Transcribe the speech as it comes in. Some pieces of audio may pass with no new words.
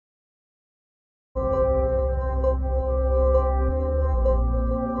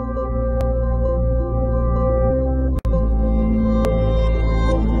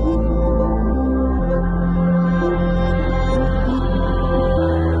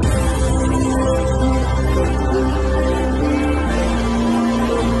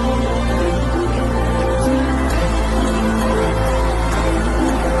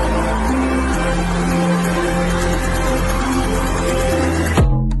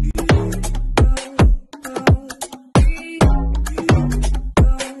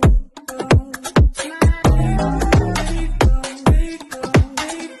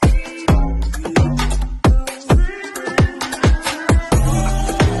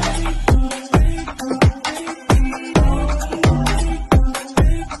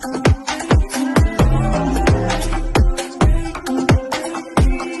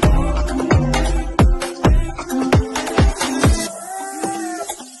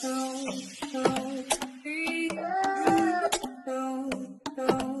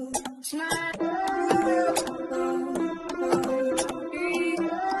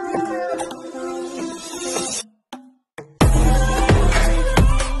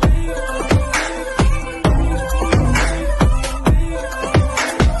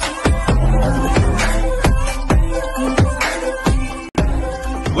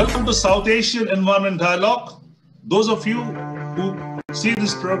South Asian Environment Dialogue. Those of you who see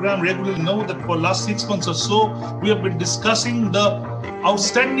this program regularly know that for the last 6 months or so, we have been discussing the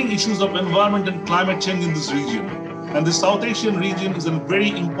outstanding issues of environment and climate change in this region. And the South Asian region is a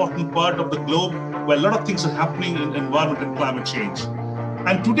very important part of the globe where a lot of things are happening in environment and climate change.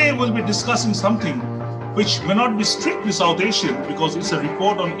 And today we'll be discussing something which may not be strictly South Asian because it's a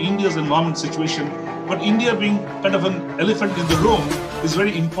report on India's environment situation, but India being kind of an elephant in the room is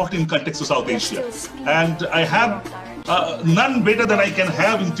very important in context of South Asia. And I have none better than I can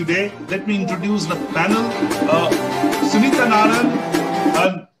have in today. Let me introduce the panel. Sunita Narain,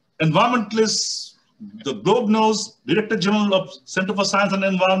 an environmentalist, the globe knows, Director General of Center for Science and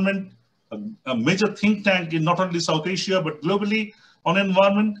Environment, a major think tank in not only South Asia, but globally on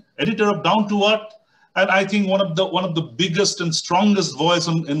environment, editor of Down to Earth, and I think one of the biggest and strongest voice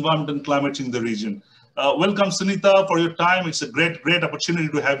on environment and climate change in the region. Welcome, Sunita, for your time. It's a great opportunity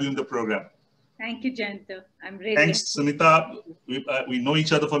to have you in the program. Thank you, Jayanta. I'm ready. Thanks, Sunita. We know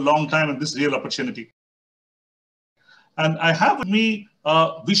each other for a long time, and this is a real opportunity. And I have with me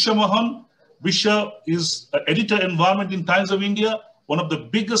Viswa Mohon. Viswa is editor environment in Times of India, one of the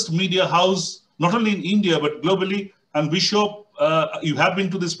biggest media house, not only in India, but globally. And Viswa, you have been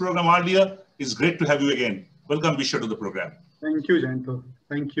to this program earlier. It's great to have you again. Welcome, Viswa, to the program. Thank you, Jayanta.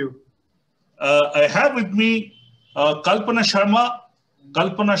 Thank you. I have with me Kalpana Sharma.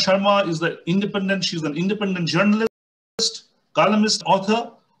 Kalpana Sharma is she's an independent journalist, columnist,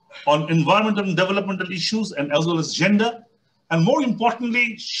 author on environmental and developmental issues and as well as gender. And more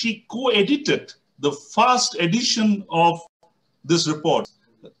importantly, she co-edited the first edition of this report.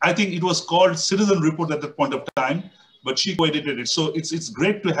 I think it was called Citizen Report at that point of time, but she co-edited it. So it's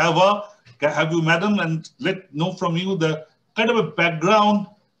great to have you, madam, and let know from you the kind of a background,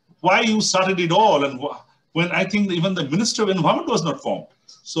 why you started it all, and when I think even the Minister of Environment was not formed.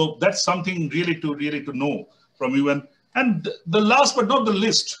 So that's something really to know from you. And the last but not the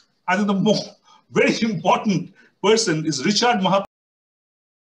least, I think the very important person is Richard Mahapatra.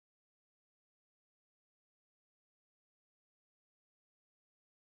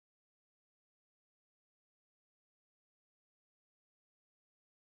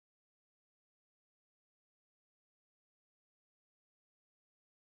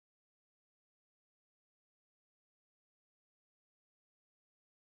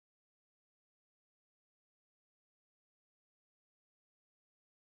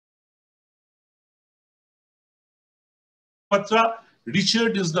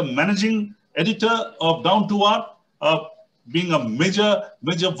 Richard is the managing editor of Down to Earth, being a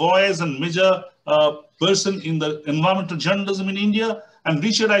major voice and major person in the environmental journalism in India. And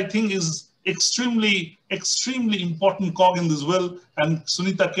Richard, I think, is extremely important cog in this well. And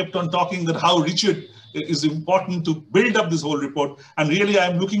Sunita kept on talking that how Richard is important to build up this whole report. And really,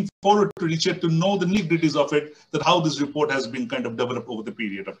 I'm looking forward to Richard to know the nitty-gritties of it, that how this report has been kind of developed over the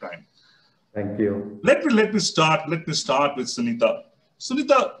period of time. Thank you. Let me start with Sunita.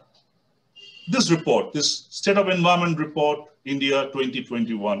 Sunita, this report, this State of Environment Report, India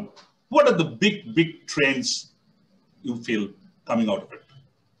 2021, what are the big trends you feel coming out of it?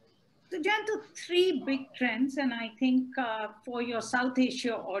 So, Jayanta, 3 big trends, and I think for your South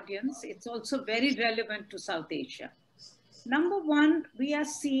Asia audience, it's also very relevant to South Asia. Number 1, we are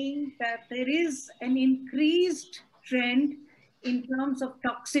seeing that there is an increased trend in terms of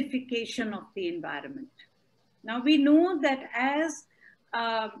toxification of the environment. Now, we know that as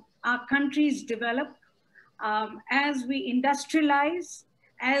our countries develop, as we industrialize,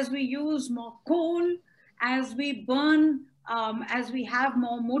 as we use more coal, as we burn, as we have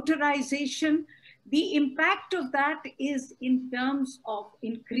more motorization, the impact of that is in terms of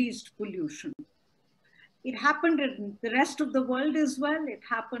increased pollution. It happened in the rest of the world as well. It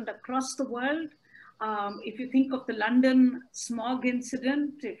happened across the world. If you think of the London smog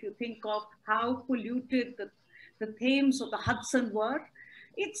incident, if you think of how polluted the Thames or the Hudson were,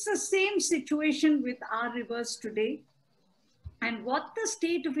 it's the same situation with our rivers today. And what the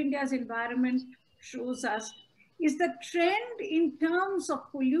state of India's environment shows us is the trend in terms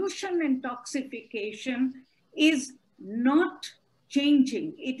of pollution and toxification is not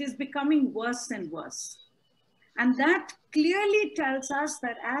changing. It is becoming worse and worse. And that clearly tells us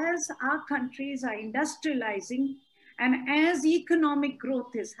that as our countries are industrializing and as economic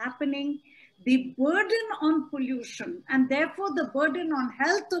growth is happening, the burden on pollution and therefore the burden on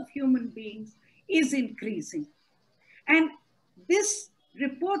health of human beings is increasing. And this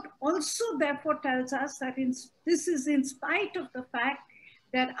report also therefore tells us that this is in spite of the fact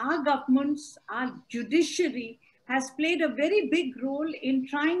that our governments, our judiciary has played a very big role in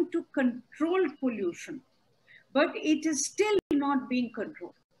trying to control pollution. But it is still not being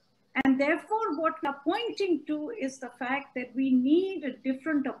controlled. And therefore, what we are pointing to is the fact that we need a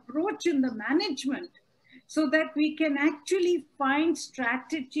different approach in the management so that we can actually find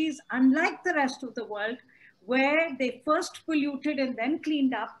strategies, unlike the rest of the world, where they first polluted and then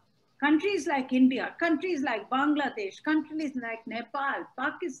cleaned up. Countries like India, countries like Bangladesh, countries like Nepal,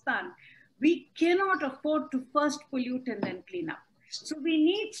 Pakistan, we cannot afford to first pollute and then clean up. So we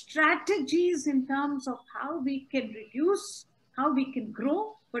need strategies in terms of how we can reduce, how we can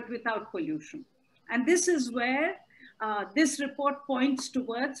grow, but without pollution. And this is where this report points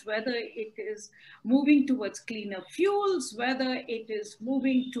towards, whether it is moving towards cleaner fuels, whether it is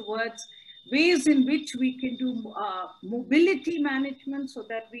moving towards ways in which we can do mobility management so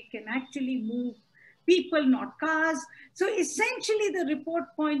that we can actually move people, not cars. So essentially the report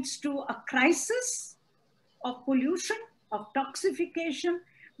points to a crisis of pollution, of toxification,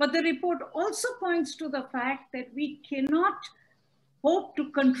 but the report also points to the fact that we cannot hope to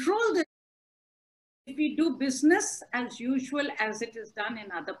control this if we do business as usual as it is done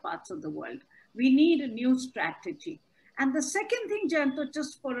in other parts of the world. We need a new strategy. And the second thing, Jayanta,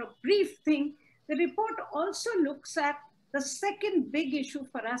 just for a brief thing, the report also looks at the second big issue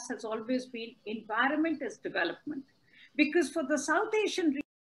for us has always been environment as development. Because for the South Asian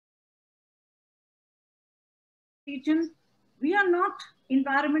region, we are not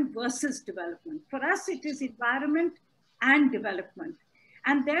environment versus development. For us, it is environment and development.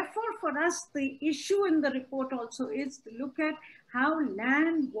 And therefore, for us, the issue in the report also is to look at how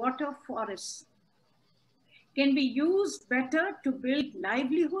land, water, forests can be used better to build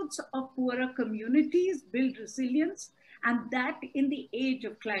livelihoods of poorer communities, build resilience, and that in the age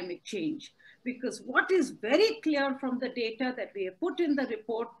of climate change. Because what is very clear from the data that we have put in the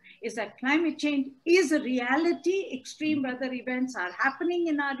report is that climate change is a reality. Extreme weather events are happening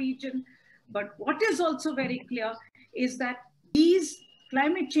in our region. But what is also very clear is that these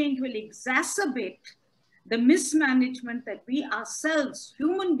climate change will exacerbate the mismanagement that we ourselves,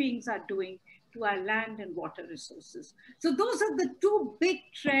 human beings, are doing to our land and water resources. So those are the two big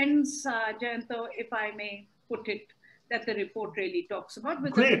trends, Jayanta, if I may put it, that the report really talks about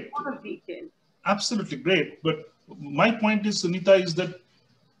with a lot of detail. Absolutely great. But my point is, Sunita, is that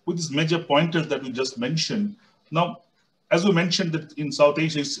with these major pointers that we just mentioned, now, as we mentioned that in South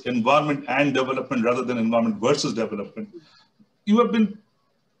Asia, it's environment and development rather than environment versus development. You have been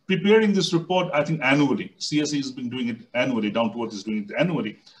preparing this report, I think, annually. CSE has been doing it annually, Down to Earth is doing it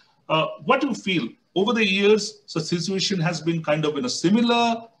annually. What do you feel? Over the years, the situation has been kind of in a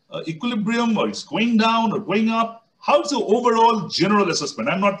similar equilibrium, or it's going down or going up? How's the overall general assessment?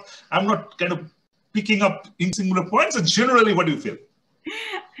 I'm not kind of picking up in singular points, and generally, what do you feel?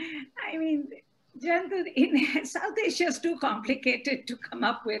 I mean, Jayanta, in South Asia is too complicated to come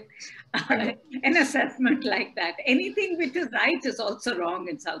up with an assessment like that. Anything which is right is also wrong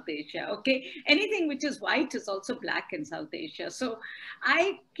in South Asia, okay? Anything which is white is also black in South Asia. So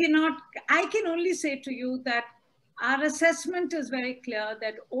I can only say to you that our assessment is very clear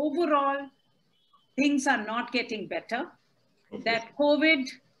that overall things are not getting better, that COVID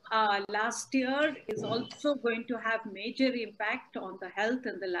last year is also going to have major impact on the health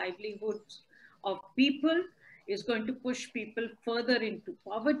and the livelihoods of people, is going to push people further into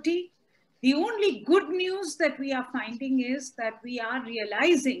poverty. The only good news that we are finding is that we are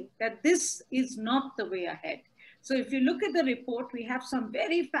realizing that this is not the way ahead. So if you look at the report, we have some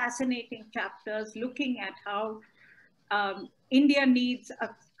very fascinating chapters looking at how India needs a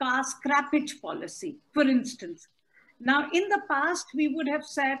car scrappage policy, for instance. Now, in the past, we would have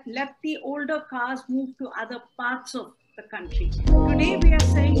said, let the older cars move to other parts of the country. Today, we are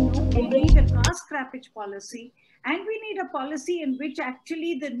saying, no, we need a car scrappage policy, and we need a policy in which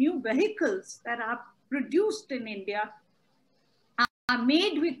actually the new vehicles that are produced in India are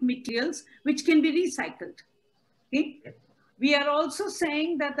made with materials which can be recycled. Okay? We are also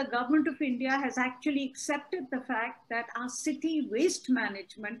saying that the government of India has actually accepted the fact that our city waste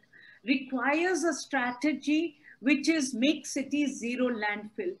management requires a strategy which is make cities zero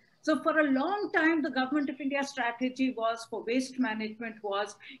landfill. So for a long time, the government of India strategy was for waste management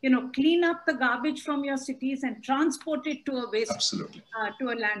was, clean up the garbage from your cities and transport it to a waste, to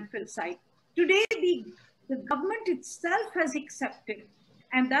a landfill site. Today, the government itself has accepted,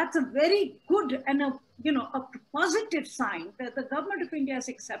 and that's a very good and a positive sign that the government of India has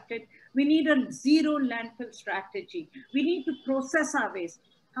accepted. We need a zero landfill strategy. We need to process our waste.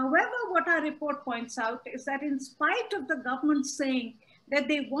 However, what our report points out is that in spite of the government saying that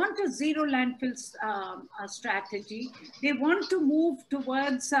they want a zero landfill strategy, they want to move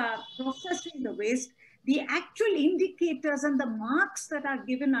towards processing the waste, the actual indicators and the marks that are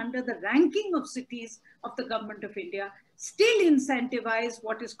given under the ranking of cities of the government of India still incentivize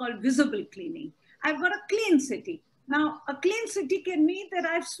what is called visible cleaning. I've got a clean city. Now, a clean city can mean that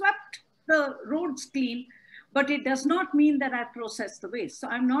I've swept the roads clean, but it does not mean that I process the waste. So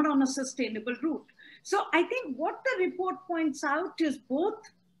I'm not on a sustainable route. So I think what the report points out is both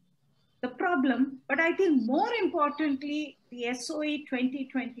the problem, but I think more importantly, the SOE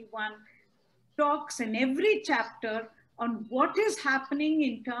 2021 talks in every chapter on what is happening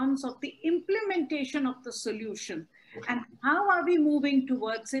in terms of the implementation of the solution and how are we moving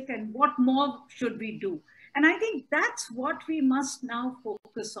towards it and what more should we do. And I think that's what we must now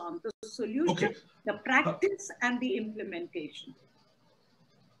focus on, the solution, the practice and the implementation.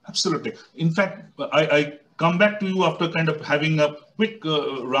 Absolutely. In fact, I come back to you after kind of having a quick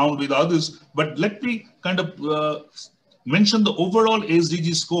round with others, but let me kind of mention the overall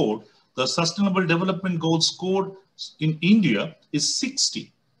SDG score. The Sustainable Development Goals score in India is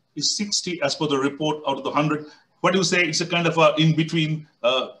 60. Is 60 as per the report out of the 100. What do you say? It's a kind of a in between,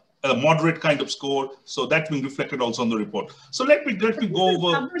 a moderate kind of score. So that's been reflected also on the report. So let me go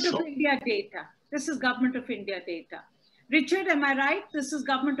over. Government of India data. This is Government of India data. Richard, am I right? This is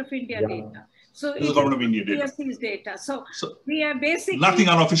Government of India data. So this is Government of India data. Data. So we are basically nothing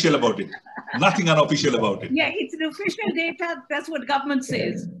unofficial about it. Nothing unofficial about it. Yeah, it's the official data. That's what government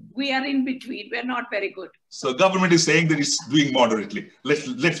says. We are in between. We're not very good. So government is saying that it's doing moderately.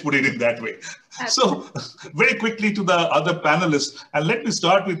 Let's put it in that way. Absolutely. So very quickly to the other panelists, and let me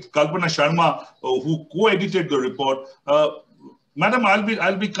start with Kalpana Sharma, who co-edited the report. Madam,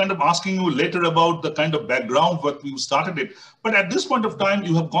 I'll be kind of asking you later about the kind of background what we started it. But at this point of time,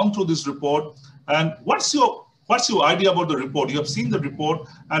 you have gone through this report, and what's your idea about the report? You have seen the report,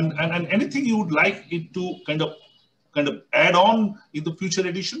 and anything you would like it to kind of add on in the future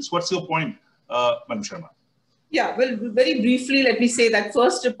editions? What's your point, Madam Sharma? Yeah, well, very briefly, let me say that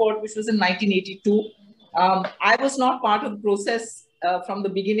first report, which was in 1982, I was not part of the process from the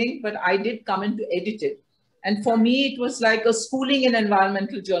beginning, but I did come in to edit it. And for me, it was like a schooling in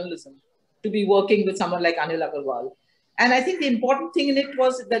environmental journalism to be working with someone like Anil Agarwal. And I think the important thing in it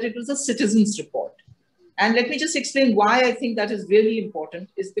was that it was a citizens report. And let me just explain why I think that is really important,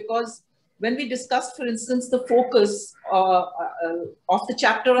 is because when we discussed, for instance, the focus of the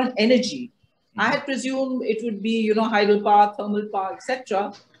chapter on energy, I had presumed it would be, hydropower, thermal power,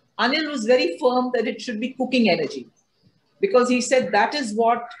 etc. Anil was very firm that it should be cooking energy, because he said that is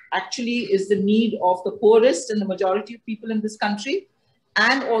what actually is the need of the poorest and the majority of people in this country.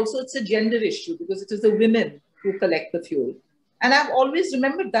 And also it's a gender issue, because it is the women who collect the fuel. And I've always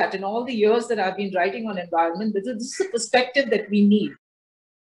remembered that in all the years that I've been writing on environment, this is a perspective that we need.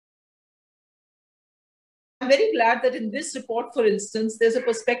 I'm very glad that in this report, for instance, there's a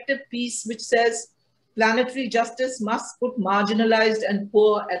perspective piece which says planetary justice must put marginalized and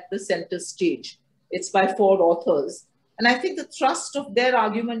poor at the center stage. It's by 4 authors. And I think the thrust of their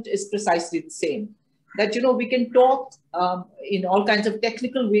argument is precisely the same. That, we can talk in all kinds of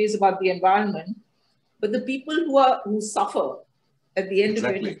technical ways about the environment, but the people who suffer at the end of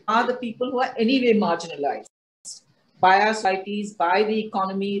it are the people who are anyway marginalized by our societies, by the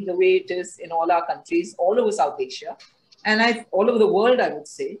economy, the way it is in all our countries, all over South Asia, and all over the world, I would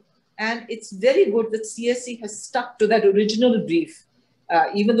say. And it's very good that CSC has stuck to that original brief,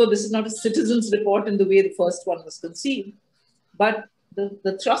 even though this is not a citizens report in the way the first one was conceived, but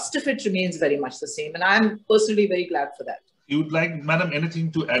the thrust of it remains very much the same. And I'm personally very glad for that. You would like, Madam,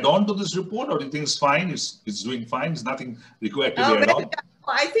 anything to add on to this report, or do you think it's fine? It's doing fine. There's nothing required to be added on.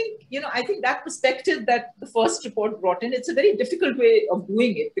 I think, I think that perspective that the first report brought in, it's a very difficult way of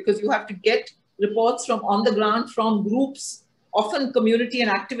doing it, because you have to get reports from on the ground from groups, often community and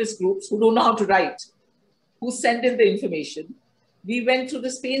activist groups who don't know how to write, who send in the information. We went through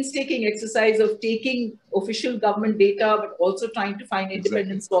this painstaking exercise of taking official government data, but also trying to find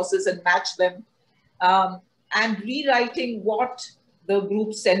independent sources and match them, and rewriting what the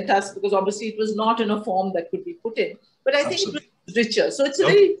group sent us, because obviously it was not in a form that could be put in. But I think it was richer. So it's a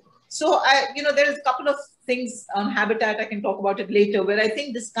very, there's a couple of things on habitat, I can talk about it later, where I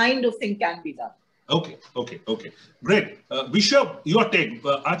think this kind of thing can be done. Okay. Great. Viswa, your take.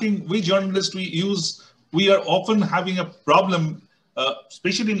 I think we journalists, we are often having a problem,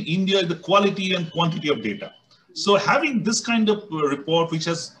 especially in India, the quality and quantity of data. So having this kind of report, which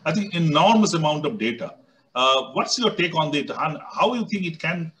has, I think, enormous amount of data, what's your take on it? And how you think it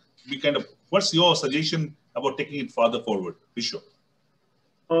can be what's your suggestion about taking it further forward? Viswa.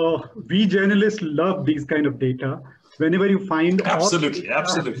 We journalists love these kind of data. Whenever you find absolutely.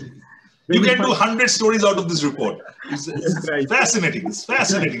 You can do 100 stories out of this report. It's right. fascinating. It's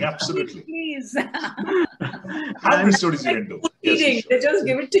fascinating, absolutely. Please. 100 stories you can do. Eating, they just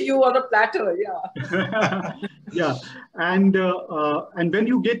give it to you on a platter. Yeah. Yeah, and when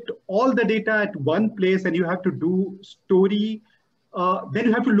you get all the data at one place and you have to do story, then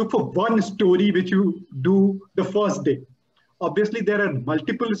you have to look for one story which you do the first day. Obviously, there are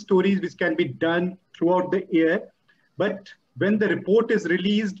multiple stories which can be done throughout the year, but when the report is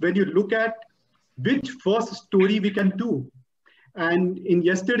released, when you look at which first story we can do. And in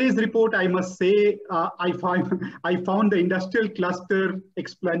yesterday's report, I must say, I found the industrial cluster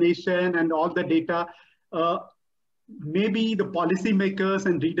explanation and all the data. Maybe the policymakers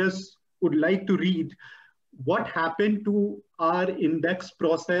and readers would like to read what happened to our index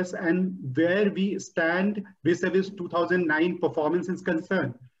process and where we stand vis-a-vis 2009 performance is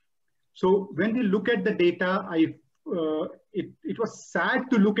concerned. So when we look at the data, it was sad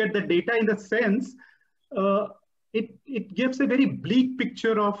to look at the data in the sense it gives a very bleak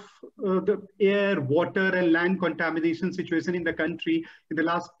picture of the air, water, and land contamination situation in the country in the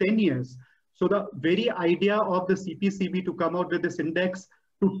last 10 years. So the very idea of the CPCB to come out with this index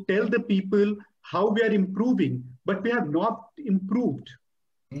to tell the people how we are improving, but we have not improved.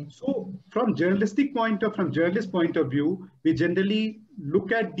 So from journalist point of view, we generally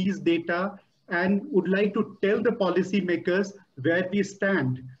look at these data and would like to tell the policymakers where we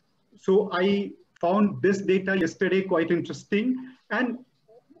stand. So I found this data yesterday quite interesting, and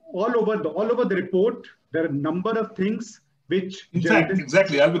all over the report, there are a number of things which... In fact,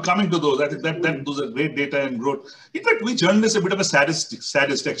 exactly. I'll be coming to those. I think that those are great data and growth. In fact, we journalists are a bit of a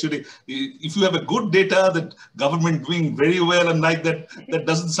sadist actually. If you have a good data that government doing very well and like that, that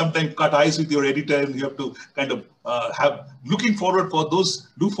doesn't sometimes cut eyes with your editor, and you have to kind of have looking forward for those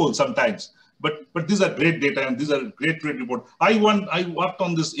loopholes sometimes. But these are great data and these are great report. I worked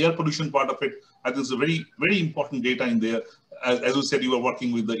on this air pollution part of it. I think it's a very, very important data in there. As you said, you were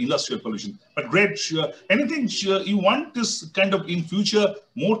working with the industrial pollution. But great, anything you want this kind of in future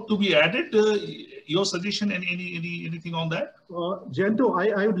more to be added? Your suggestion and anything on that?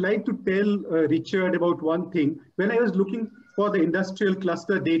 Jayanta, I would like to tell Richard about one thing. When I was looking for the industrial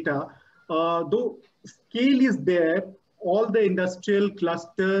cluster data, though scale is there, all the industrial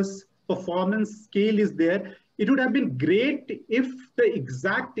clusters performance scale is there, it would have been great if the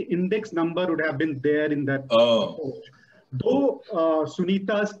exact index number would have been there in that report. Though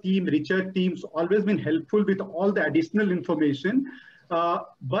Sunita's team, Richard's team's always been helpful with all the additional information,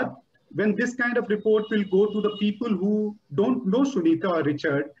 but when this kind of report will go to the people who don't know Sunita or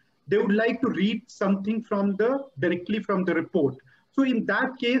Richard, they would like to read something directly from the report. So in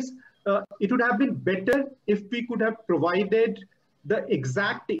that case, it would have been better if we could have provided the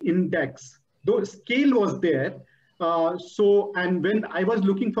exact index, though scale was there. And when I was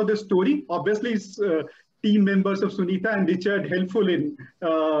looking for the story, obviously team members of Sunita and Richard helpful in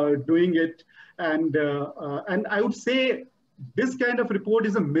doing it. And I would say this kind of report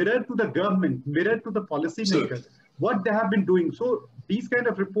is a mirror to the government, mirror to the policymakers, what they have been doing. So these kind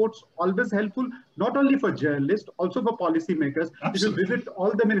of reports always helpful, not only for journalists, also for policymakers. Absolutely. If you visit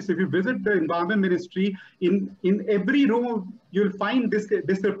all the ministries, if you visit the Environment Ministry, in every room, you'll find this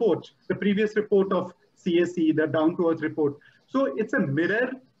report, the previous report of CAC, the Down to Earth report. So it's a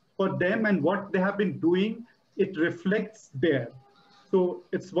mirror for them, and what they have been doing, it reflects there. So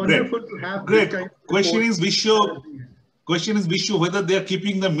it's wonderful to have. Great. Question is, Viswa, whether they are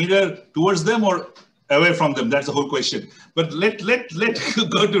keeping the mirror towards them or away from them. That's the whole question. But let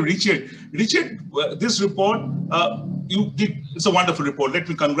go to Richard. Richard, this report, it's a wonderful report. Let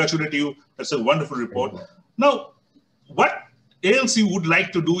me congratulate you. That's a wonderful report. Now, what else you would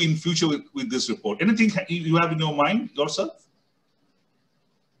like to do in future with this report? Anything you have in your mind yourself?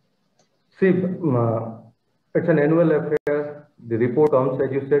 See, it's an annual affair. The report comes,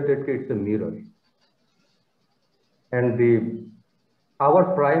 as you said, that it's a mirror. And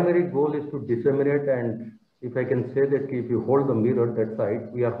our primary goal is to disseminate, and if I can say that if you hold the mirror that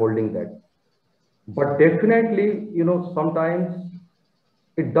side, we are holding that. But definitely, sometimes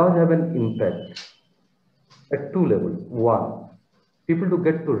it does have an impact at two levels. One, people to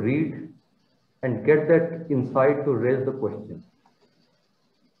get to read and get that insight to raise the question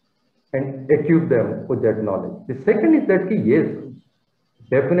and equip them with that knowledge. The second is that, yes,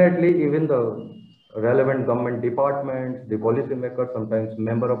 definitely even the relevant government departments, the policymakers, sometimes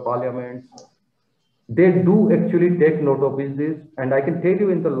member of parliament, they do actually take note of this. And I can tell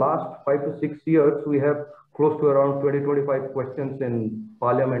you in the last 5 to 6 years, we have close to around 20-25 questions in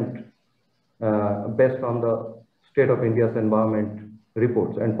parliament based on the state of India's environment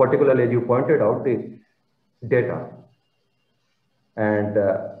reports. And particularly, as you pointed out, the data. And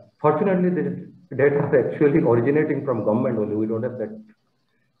Fortunately, the data are actually originating from government only. We don't have that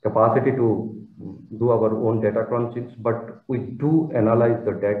capacity to do our own data crunching, but we do analyze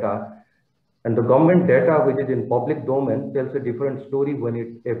the data. And the government data, which is in public domain, tells a different story when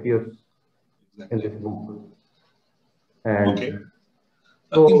it appears in this book. And okay.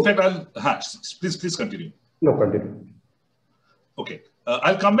 So, in fact, please continue. No, continue. Okay.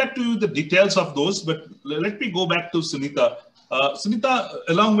 I'll come back to you the details of those, but let me go back to Sunita. Sunita,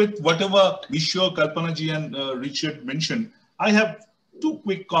 along with whatever Viswa, Kalpana ji and Richard mentioned, I have two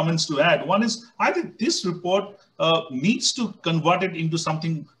quick comments to add. One is, I think this report needs to convert it into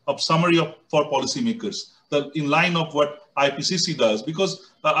something of summary for policymakers, in line of what IPCC does,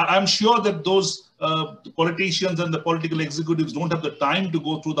 because I'm sure that those politicians and the political executives don't have the time to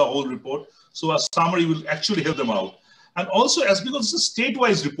go through the whole report. So a summary will actually help them out. And also, because it's a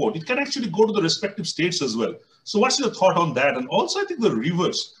state-wise report, it can actually go to the respective states as well. So what's your thought on that? And also, I think the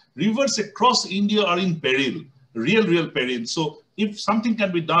rivers across India are in peril, real peril. So if something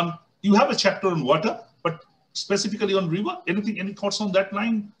can be done, you have a chapter on water, but specifically on river, any thoughts on that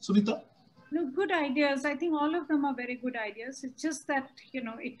line, Sunita? No, good ideas. I think all of them are very good ideas. It's just that,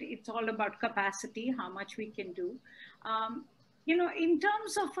 it's all about capacity, how much we can do. In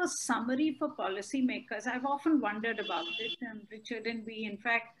terms of a summary for policymakers, I've often wondered about it. And Richard and we, in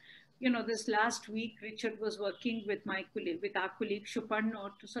fact, this last week, Richard was working with our colleague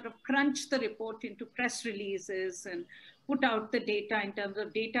Shuparno to sort of crunch the report into press releases and put out the data in terms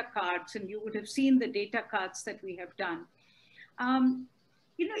of data cards. And you would have seen the data cards that we have done.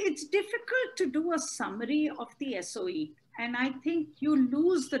 It's difficult to do a summary of the SOE. And I think you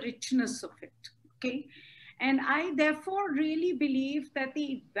lose the richness of it, okay? And I therefore really believe that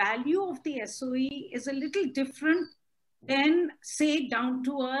the value of the SOE is a little different than, say, down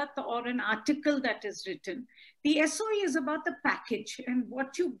to earth or an article that is written. The SOE is about the package and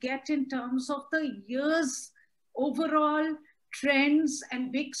what you get in terms of the year's overall trends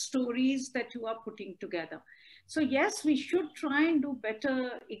and big stories that you are putting together. So yes, we should try and do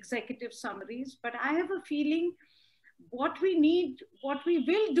better executive summaries, but I have a feeling what we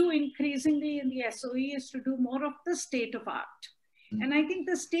will do increasingly in the SOE is to do more of the state of art. And I think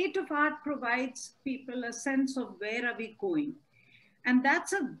the state of art provides people a sense of where are we going. And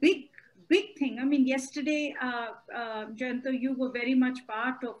that's a big thing. I mean, yesterday, Jayanta, you were very much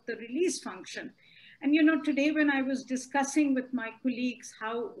part of the release function. And today when I was discussing with my colleagues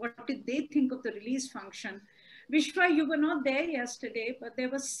what did they think of the release function, Viswa, you were not there yesterday, but there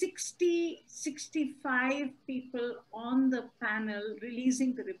were 65 people on the panel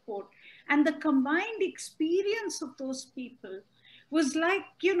releasing the report. And the combined experience of those people was like,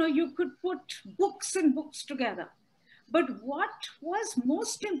 you could put books and books together. But what was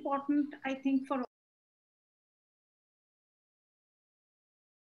most important, I think, for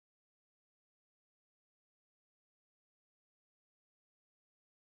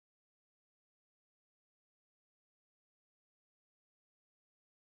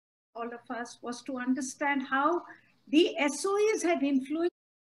all of us was to understand how the SOEs had influenced.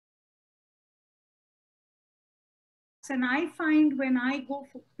 And I find when I go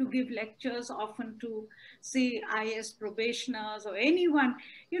to give lectures, often to say IS probationers or anyone,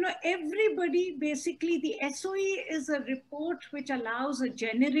 everybody basically, the SOE is a report which allows a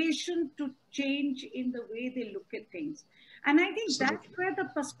generation to change in the way they look at things. And I think that's where the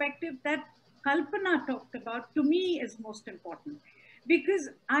perspective that Kalpana talked about to me is most important. Because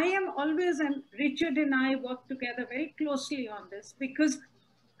I am always, and Richard and I work together very closely on this, because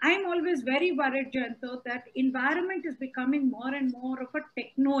I'm always very worried, Jayanta, that environment is becoming more and more of a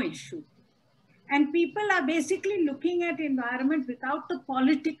techno issue. And people are basically looking at environment without the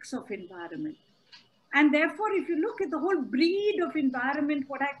politics of environment. And therefore, if you look at the whole breed of environment,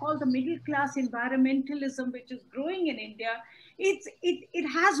 what I call the middle class environmentalism, which is growing in India,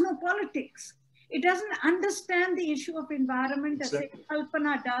 it has no politics. It doesn't understand the issue of environment as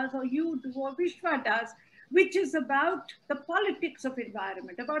Kalpana does, or you do, or Viswa does, which is about the politics of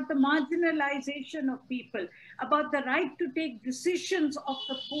environment, about the marginalization of people, about the right to take decisions of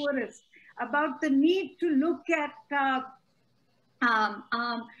the poorest, about the need to look at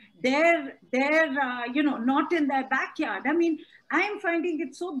not in their backyard. I mean, I'm finding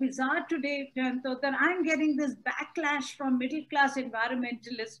it so bizarre today, Jayanta, that I'm getting this backlash from middle-class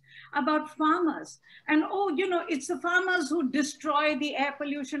environmentalists about farmers. And, it's the farmers who destroy the air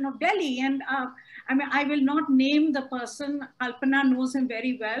pollution of Delhi. And I will not name the person. Kalpana knows him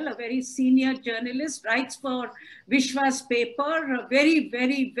very well, a very senior journalist, writes for Viswa's paper, a very,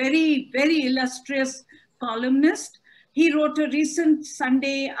 very, very, very illustrious columnist. He wrote a recent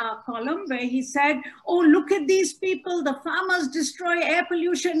Sunday column where he said, oh, look at these people, the farmers destroy air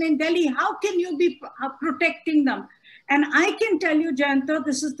pollution in Delhi. How can you be protecting them? And I can tell you, Jayanta,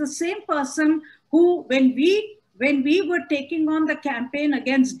 this is the same person who, when we were taking on the campaign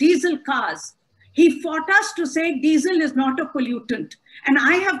against diesel cars, he fought us to say diesel is not a pollutant and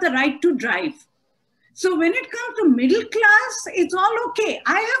I have the right to drive. So when it comes to middle class, it's all okay.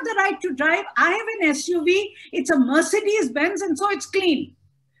 I have the right to drive. I have an SUV. It's a Mercedes-Benz and so it's clean.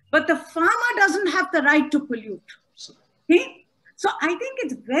 But the farmer doesn't have the right to pollute. Okay? So I think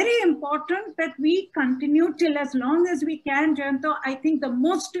it's very important that we continue till as long as we can, Jayanta. I think the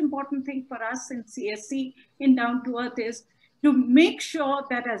most important thing for us in CSC, in Down to Earth, is to make sure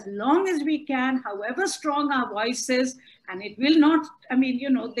that as long as we can, however strong our voice is, and it will not, I mean, you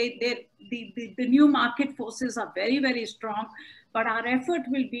know, the new market forces are very, very strong, but our effort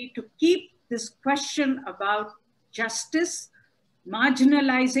will be to keep this question about justice,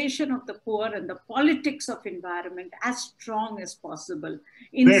 marginalization of the poor and the politics of environment as strong as possible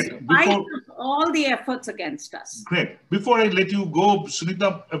in spite of all the efforts against us. Great. Before I let you go,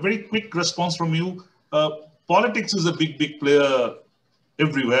 Sunita, a very quick response from you. Politics is a big player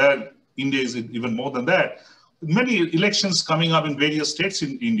everywhere. India is even more than that. Many elections coming up in various states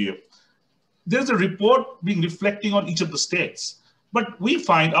in India. There's a report being reflecting on each of the states. But we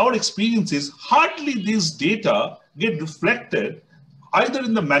find our experience is hardly these data get reflected either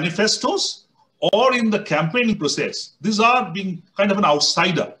in the manifestos or in the campaigning process. These are being kind of an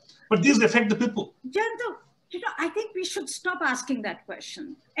outsider, but these affect the people. Jayanta, you know, I think we should stop asking that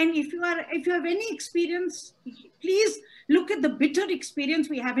question. And if you have any experience, please look at the bitter experience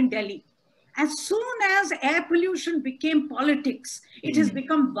we have in Delhi. As soon as air pollution became politics, it has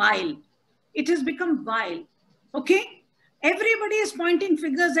become vile. It has become vile. Okay? Everybody is pointing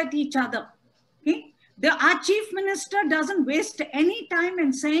fingers at each other. Okay? Our chief minister doesn't waste any time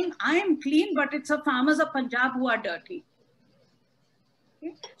in saying, I am clean, but it's the farmers of Punjab who are dirty.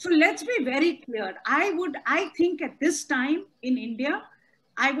 Okay? So let's be very clear. I think at this time in India,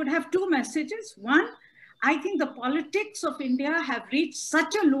 I would have two messages. One, I think the politics of India have reached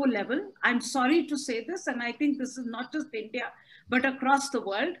such a low level. I'm sorry to say this, and I think this is not just India, but across the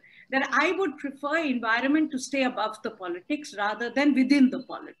world, that I would prefer environment to stay above the politics rather than within the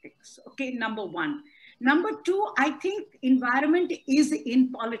politics. Okay, number one. Number two, I think environment is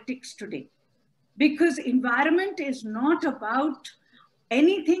in politics today because environment is not about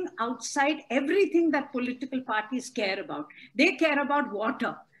anything outside everything that political parties care about. They care about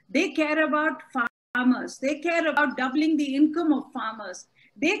water. They care about farmers. They care about doubling the income of farmers.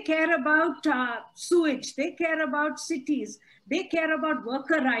 They care about sewage. They care about cities. They care about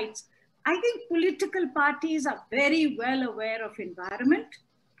worker rights. I think political parties are very well aware of environment.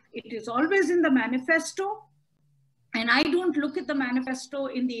 It is always in the manifesto. And I don't look at the manifesto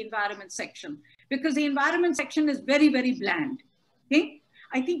in the environment section because the environment section is very, very bland. Okay?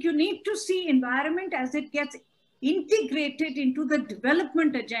 I think you need to see environment as it gets integrated into the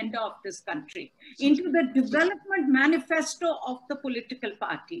development agenda of this country, into the development manifesto of the political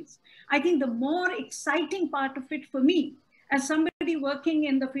parties. I think the more exciting part of it for me, as somebody working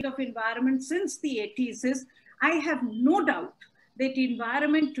in the field of environment since the 80s, is I have no doubt that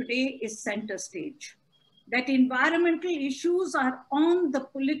environment today is center stage, that environmental issues are on the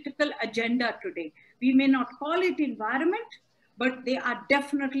political agenda today. We may not call it environment, but they are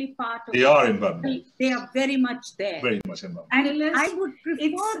definitely part of environment. They are very much there. Very much environment. And I would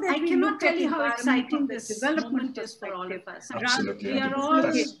prefer that I cannot tell you how exciting this development is for all of us. Absolutely. We are all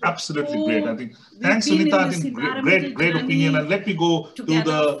That's absolutely great. I think thanks, Sunita. I think great opinion. And let me go to the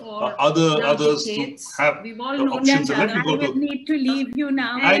others to have We've all the known options. each And let other. me go I would need to leave you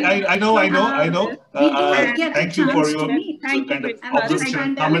now. I know. Thank you for your kind of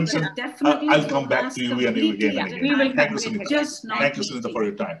observation, comments. I'll come back to you anyway again and again. We will Thank you, Sunita. Thank you, Sunita, for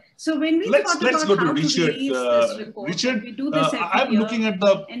your time. So when we let's go to Richard. Richard, I'm looking at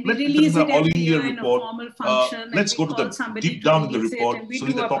the All India report. Let's go to the deep down in the report.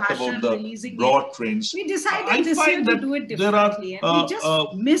 Sunita talked about the broad trends. We decided this year to do it differently. We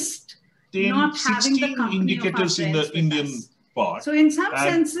just missed 16 indicators in the Indian part. So in some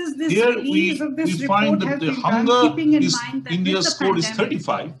senses, this release of this find report that has the been done hunger keeping in is mind that India's score is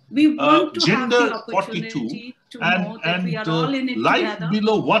 35. We want to gender have the 42 to know that we are all in it life together,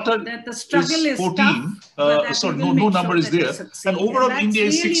 below water that the struggle is 14. Sorry, no number is there. And overall, India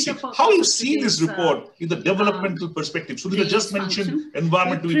is 60. How you see this report in the developmental perspective? Sunita just mentioned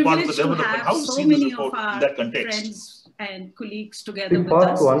environment to be part of the development. How you see this report in that context? and colleagues together The with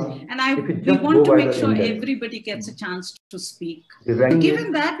first us. one, And we want to make sure everybody gets a chance to speak.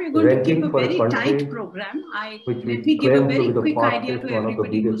 Given that, we're going to keep a very tight program. Let me give a very quick idea to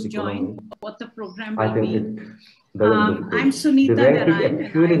everybody who's joined what the program will be. I'm Sunita Narain.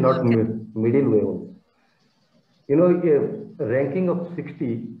 Actually not middle way. You know, a ranking of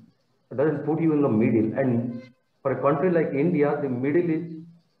 60 doesn't put you in the middle. And for a country like India, the middle is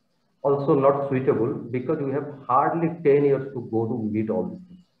also not suitable because we have hardly 10 years to go to meet all these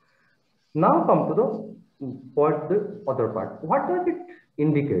things. Now come to the point, the other part. What does it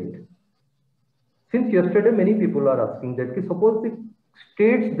indicate? Since yesterday, many people are asking that suppose the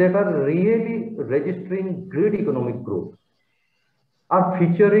states that are really registering great economic growth are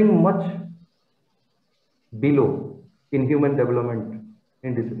featuring much below in human development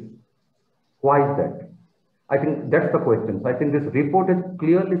indices. Why is that? I think that's the question. So I think this report has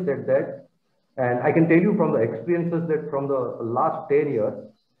clearly said that, and I can tell you from the experiences that from the last 10 years,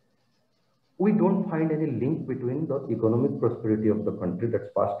 we don't find any link between the economic prosperity of the country, that's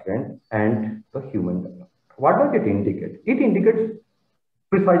past trend, and the human development. What does it indicate? It indicates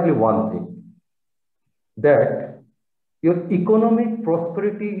precisely one thing, that your economic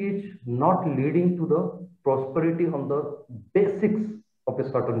prosperity is not leading to the prosperity on the basics of a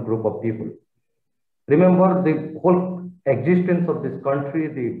certain group of people. Remember, the whole existence of this country,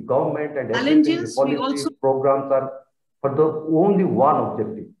 the government and everything, the policies, programs are for the only one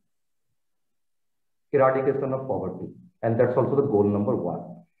objective: eradication of poverty. And that's also the goal number one.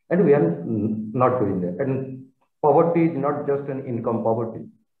 And we are not doing that. And poverty is not just an income poverty.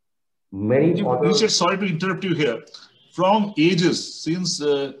 Many other... Richard, sorry to interrupt you here. From ages, since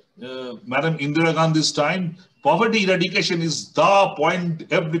Madam Indira Gandhi's time, poverty eradication is the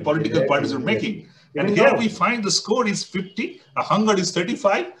point every political parties are making. And here we find the score is 50, hunger is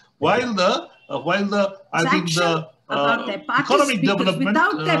 35, while the I think the economic development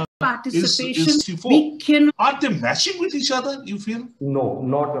without their participation, is 64. we cannot. Are they matching with each other, you feel? No,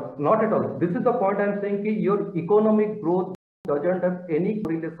 not at all. This is the point I'm saying, your economic growth doesn't have any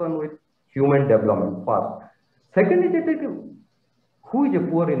correlation with human development first. Second is who is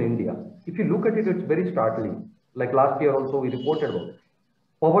poor in India? If you look at it, it's very startling. Like last year also we reported about it.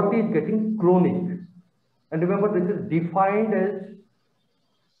 Poverty is getting chronic. And remember, this is defined as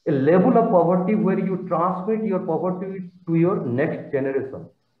a level of poverty where you transmit your poverty to your next generation.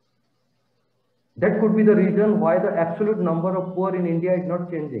 That could be the reason why the absolute number of poor in India is not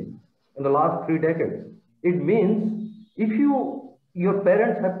changing in the last 3 decades. It means if your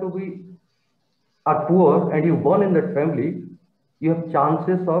parents are poor and you born in that family, you have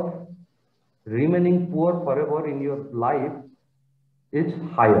chances of remaining poor forever in your life is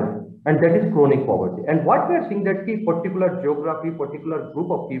higher. And that is chronic poverty. And what we are seeing that particular geography, particular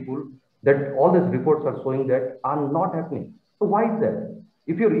group of people that all these reports are showing that are not happening. So why is that?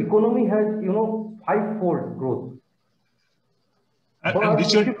 If your economy has, 5-fold growth. And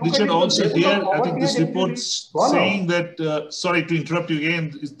Richard also here, I think this report saying that, sorry to interrupt you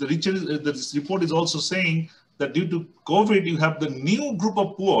again, this report is also saying that due to COVID, you have the new group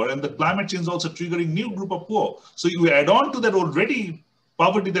of poor and the climate change also triggering new group of poor. So you add on to that already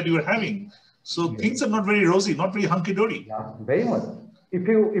poverty that you are having. So things are not very rosy, not very hunky-dory. Yeah, very much. If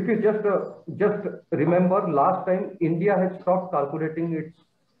you just remember last time, India has stopped calculating its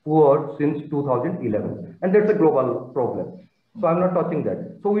poor since 2011. And that's a global problem. So I'm not touching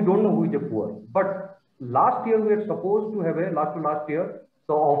that. So we don't know who is a poor. But last year, we were supposed to have last year,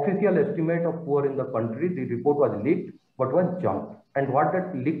 the official estimate of poor in the country, the report was leaked, but was junked. And what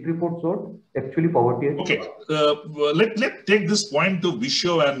that leaked report showed, actually poverty. Okay, let's take this point to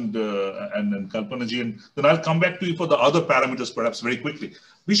Viswa and Kalpana ji, and then I'll come back to you for the other parameters perhaps very quickly.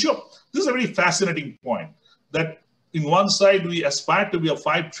 Viswa, this is a very fascinating point that in one side we aspire to be a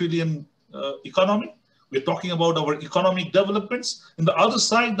 5 trillion economy. We're talking about our economic developments. In the other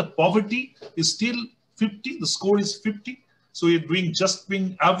side, the poverty is still 50, the score is 50. So you're just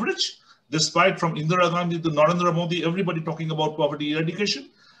being average, despite from Indira Gandhi to Narendra Modi, everybody talking about poverty eradication.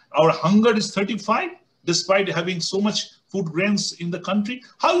 Our hunger is 35, despite having so much food grains in the country.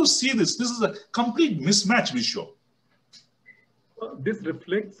 How you see this? This is a complete mismatch, Viswa. This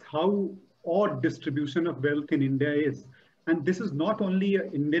reflects how odd distribution of wealth in India is. And this is not only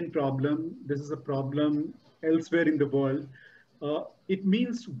an Indian problem, this is a problem elsewhere in the world. It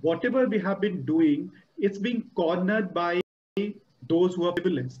means whatever we have been doing, it's being cornered by those who are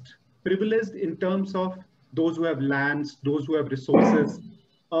privileged. Privileged in terms of those who have lands, those who have resources.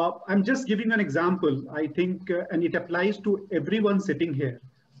 I'm just giving an example, I think, and it applies to everyone sitting here.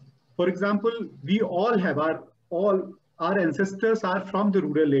 For example, we all have our ancestors are from the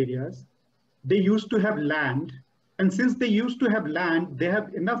rural areas. They used to have land And since they used to have land, they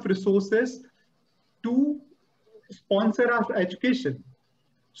have enough resources to sponsor our education.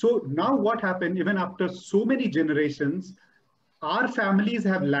 So now what happened, even after so many generations, our families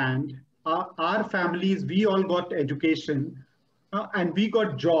have land, our families, we all got education and we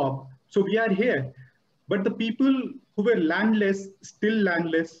got job. So we are here. But the people who were landless, still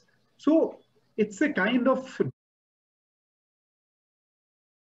landless. So it's a kind of,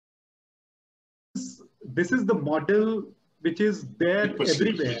 this is the model which is there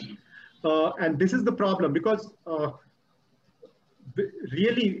everywhere. And this is the problem, because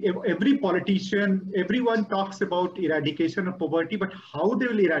really every politician, everyone talks about eradication of poverty, but how they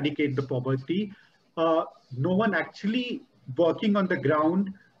will eradicate the poverty, no one actually working on the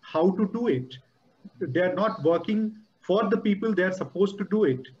ground how to do it. They're not working for the people they're supposed to do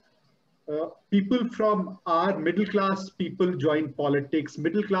it. People from our middle class people join politics,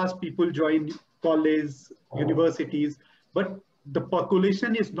 middle class people join college, universities, but the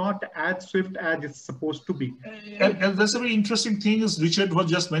population is not as swift as it's supposed to be. And that's a very interesting thing, is Richard was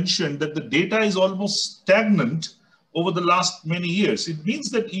just mentioned that the data is almost stagnant over the last many years. It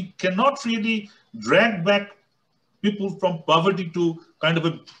means that you cannot really drag back people from poverty to kind of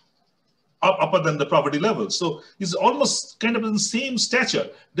a upper than the poverty level. So it's almost kind of in the same stature,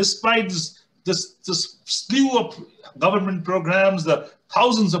 despite this slew of government programs, the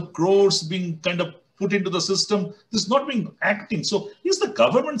thousands of crores being kind of put into the system. This is not being acting. So is the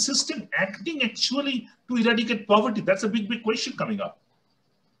government system acting actually to eradicate poverty? That's a big question coming up.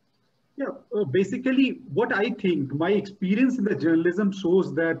 Yeah, basically what I think, my experience in the journalism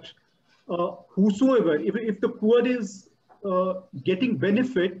shows that whosoever, if the poor is getting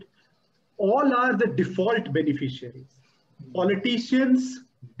benefit, all are the default beneficiaries. Politicians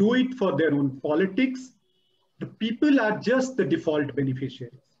do it for their own politics. The people are just the default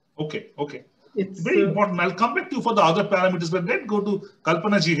beneficiaries. Okay. It's very important. I'll come back to you for the other parameters, but let's go to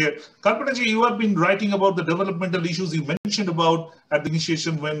Kalpana ji here. Kalpana ji, you have been writing about the developmental issues you mentioned about at the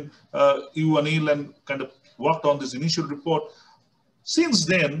initiation when you, Anil, and kind of worked on this initial report. Since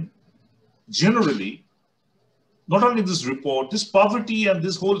then, generally, not only this report, this poverty and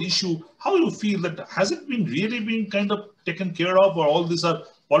this whole issue, how you feel that, has it been really been kind of taken care of, or all these are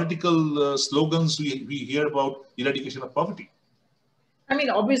political slogans we hear about eradication of poverty? I mean,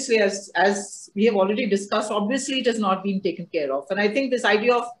 obviously, as we have already discussed, obviously it has not been taken care of. And I think this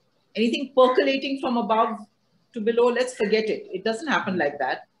idea of anything percolating from above to below, let's forget it. It doesn't happen like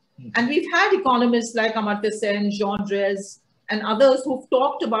that. And we've had economists like Amartya Sen, Jean Drèze, and others who've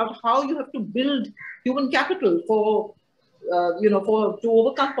talked about how you have to build human capital for, to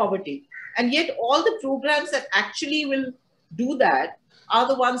overcome poverty. And yet all the programs that actually will do that are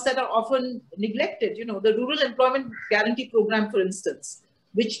the ones that are often neglected. You know, the Rural Employment Guarantee Program, for instance,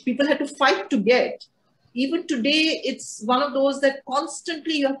 which people had to fight to get. Even today, it's one of those that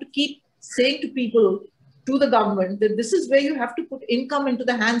constantly you have to keep saying to people, to the government, that this is where you have to put income into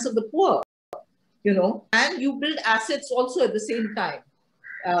the hands of the poor, you know, and you build assets also at the same time.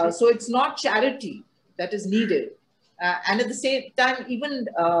 So it's not charity that is needed. And at the same time, even,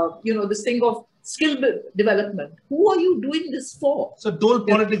 this thing of skill development. Who are you doing this for? So dole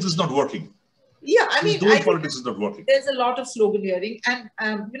politics is not working. Yeah, I mean, dole politics is not working. There's a lot of sloganeering. And,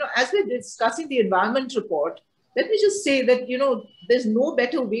 as we're discussing the environment report, let me just say that, there's no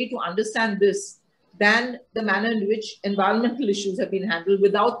better way to understand this than the manner in which environmental issues have been handled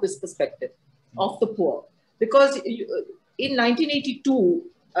without this perspective of the poor. Because in 1982,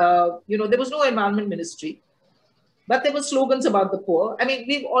 there was no environment ministry. But there were slogans about the poor. I mean,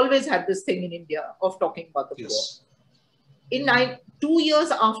 we've always had this thing in India of talking about the poor. In 2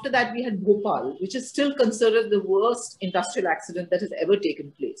 years after that, we had Bhopal, which is still considered the worst industrial accident that has ever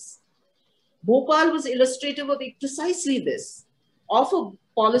taken place. Bhopal was illustrative of precisely this, of a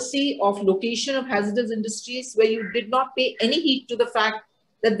policy of location of hazardous industries where you did not pay any heed to the fact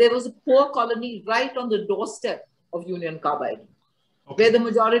that there was a poor colony right on the doorstep of Union Carbide, where the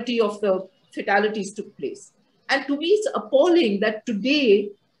majority of the fatalities took place. And to me, it's appalling that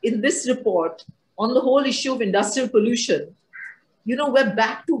today, in this report, on the whole issue of industrial pollution, we're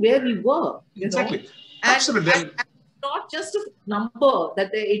back to where we were. Exactly. Absolutely. And not just a number that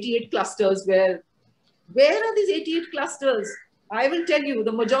there are 88 clusters where are these 88 clusters? I will tell you,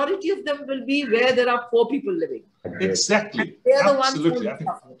 the majority of them will be where there are poor people living. Exactly. They are Absolutely. The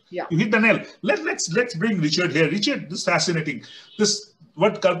ones who You hit the nail. Let's bring Richard here. Richard, this is fascinating.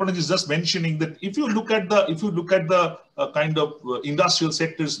 What Kalpana is just mentioning, that if you look at the kind of industrial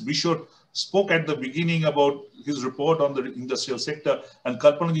sectors, Viswa spoke at the beginning about his report on the industrial sector, and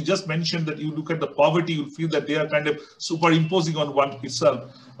Kalpana just mentioned that you look at the poverty, you'll feel that they are kind of superimposing on one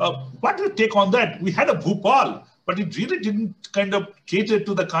itself. What do you take on that? We had a Bhopal but it really didn't kind of cater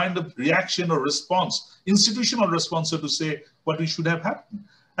to the kind of reaction or response, institutional response, so to say, what we should have happened.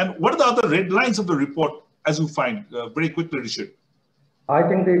 And what are the other red lines of the report, as you find? Very quickly, Richard. I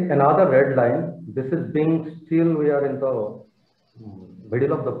think another red line, this is being still we are in the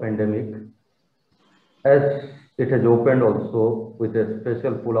middle of the pandemic, as it has opened also with a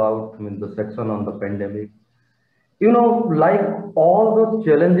special pull-out, the section on the pandemic. You know, like all the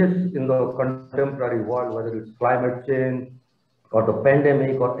challenges in the contemporary world, whether it's climate change or the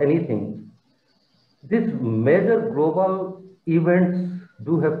pandemic or anything, these major global events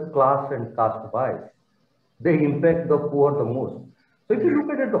do have class and caste bias. They impact the poor the most. So if you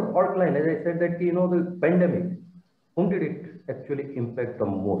look at the fault line, as I said that, the pandemic, whom did it actually impact the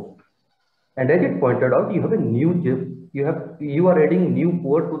most? And as it pointed out, you have a new chip, you are adding new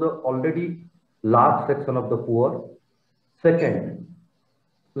poor to the already large section of the poor. Second,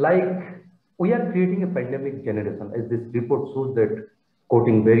 like we are creating a pandemic generation, as this report shows that,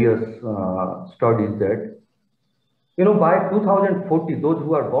 quoting various studies that, by 2040, those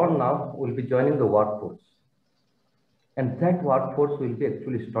who are born now will be joining the workforce. And that workforce will be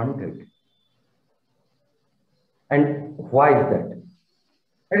actually stunted. And why is that?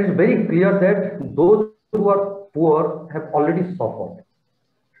 It is very clear that those who are poor have already suffered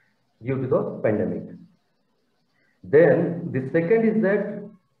due to the pandemic. Then the second is that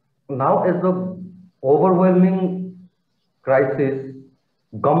now, as the overwhelming crisis,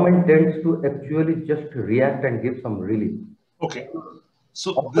 government tends to actually just react and give some relief. Okay.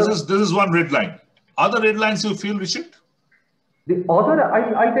 So this is one red line. Other red lines you feel, Richard? The other,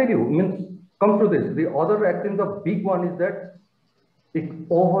 I tell you, come to this. The other, actually, the big one is that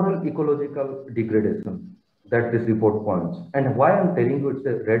overall ecological degradation that this report points. And why I'm telling you it's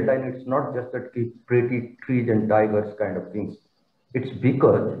a red line, it's not just that pretty trees and tigers kind of things. It's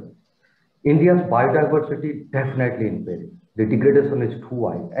because India's biodiversity definitely in peril. The degradation is too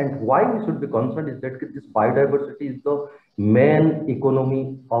high. And why we should be concerned is that this biodiversity is the main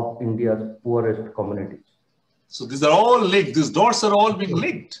economy of India's poorest communities. So these are all linked. These dots are all being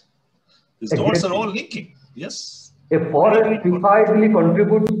linked. These dots are all linking. Yes. A forest precisely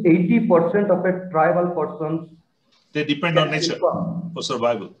contributes 80% of a tribal person's. They depend on nature for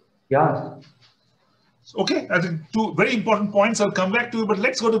survival. Yeah. Okay, I think two very important points. I'll come back to you, but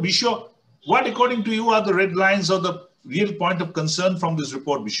let's go to Viswa. What, according to you, are the red lines or the real point of concern from this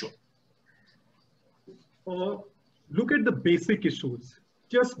report, Viswa? Look at the basic issues,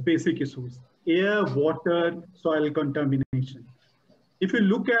 just basic issues: air, water, soil contamination. If you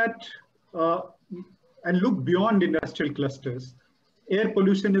look at and look beyond industrial clusters, air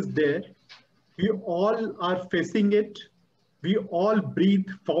pollution is there. We all are facing it. We all breathe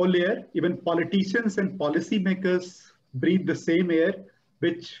foul air. Even politicians and policymakers breathe the same air,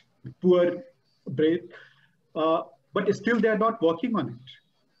 which poor breathe. But still they are not working on it.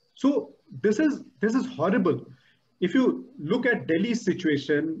 So this is horrible. If you look at Delhi's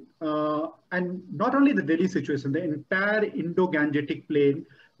situation, and not only the Delhi situation, the entire Indo-Gangetic plain,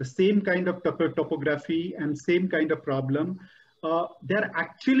 the same kind of topography and same kind of problem, they're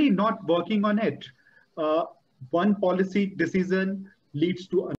actually not working on it. One policy decision leads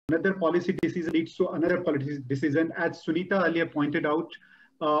to another policy decision, leads to another policy decision. As Sunita earlier pointed out,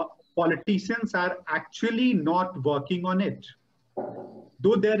 politicians are actually not working on it.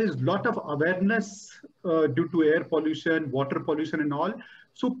 Though there is a lot of awareness due to air pollution, water pollution and all.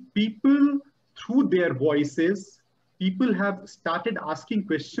 So people, through their voices, people have started asking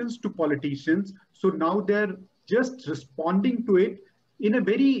questions to politicians. So now they're just responding to it in a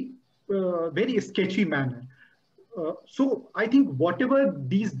very, very sketchy manner. So I think whatever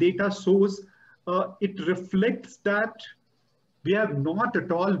these data shows, it reflects that we are not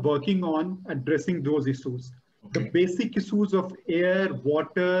at all working on addressing those issues. Okay. The basic issues of air,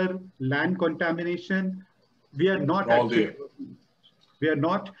 water, land contamination, we are not actually, we are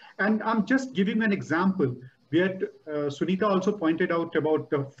not. And I'm just giving an example. We had, Sunita also pointed out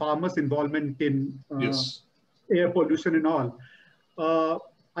about the farmers' involvement in air pollution and all.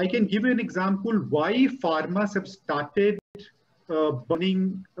 I can give you an example why farmers have started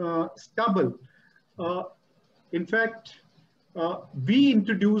burning stubble. In fact, we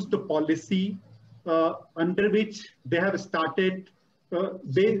introduced the policy under which they have started,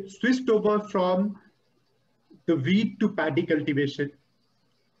 they switched over from the wheat to paddy cultivation.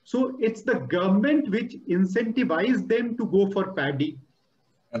 So it's the government which incentivized them to go for paddy.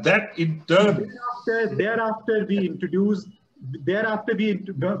 And that in turn. Thereafter we introduced,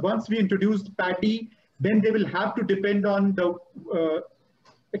 once we introduced paddy, then they will have to depend on the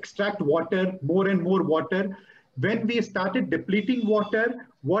extract water, more and more water. When we started depleting water,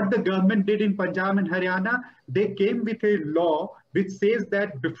 what the government did in Punjab and Haryana, they came with a law which says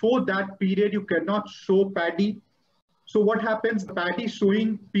that before that period, you cannot sow paddy. So what happens, the paddy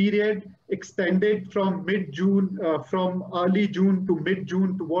sowing period extended from mid-June, from early June to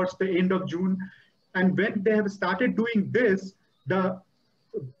mid-June towards the end of June. And when they have started doing this, the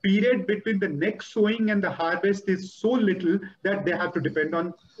period between the next sowing and the harvest is so little that they have to depend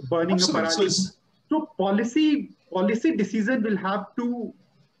on burning a parali. So policy decision will have to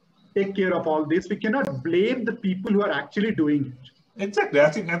take care of all this. We cannot blame the people who are actually doing it. Exactly. I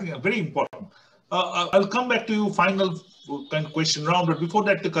think very important. I'll come back to you, final kind of question round, but before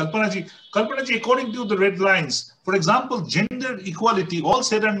that to Kalpana ji. Kalpana ji, according to the red lines, for example, gender equality, all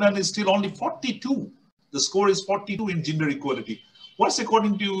said and done, is still only 42. The score is 42 in gender equality. What's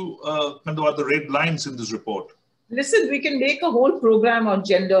according to you, kind of, are the red lines in this report? Listen, we can make a whole program on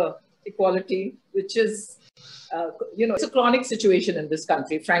gender equality, which is, it's a chronic situation in this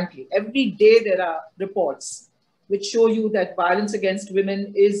country, frankly. Every day there are reports which show you that violence against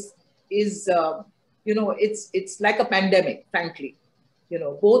women is it's like a pandemic, frankly,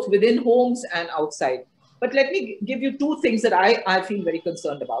 both within homes and outside. But let me give you two things that I feel very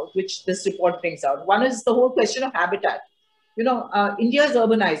concerned about, which this report brings out. One is the whole question of habitat. India is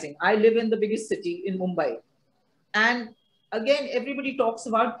urbanizing. I live in the biggest city in Mumbai. And again, everybody talks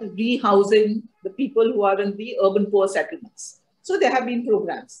about rehousing the people who are in the urban poor settlements. So there have been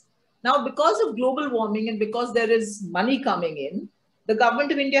programs. Now, because of global warming and because there is money coming in, the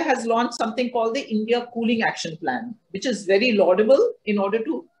government of India has launched something called the India Cooling Action Plan, which is very laudable in order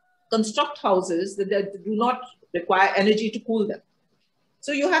to construct houses that do not require energy to cool them.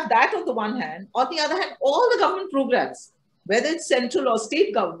 So you have that on the one hand. On the other hand, all the government programs, whether it's central or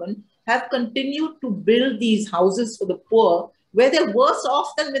state government, have continued to build these houses for the poor where they're worse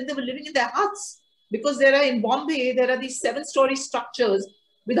off than when they were living in their huts. Because in Bombay, there are these 7-story structures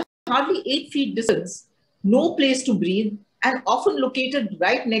with hardly 8 feet distance, no place to breathe, and often located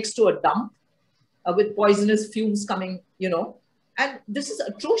right next to a dump with poisonous fumes coming, And this is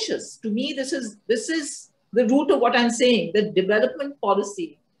atrocious. To me, this is the root of what I'm saying. The development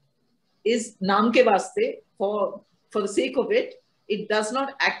policy is naam ke vaste, for the sake of it. It does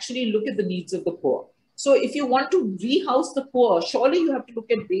not actually look at the needs of the poor. So if you want to rehouse the poor, surely you have to look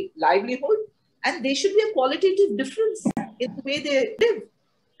at the livelihood, and there should be a qualitative difference in the way they live.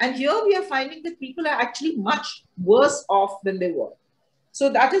 And here we are finding that people are actually much worse off than they were. So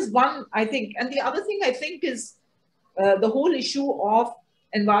that is one, I think. And the other thing I think is the whole issue of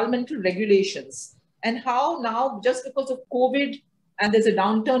environmental regulations and how now, just because of COVID and there's a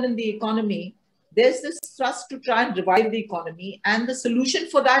downturn in the economy, there's this thrust to try and revive the economy. And the solution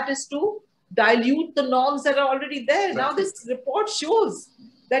for that is to dilute the norms that are already there. Right. Now this report shows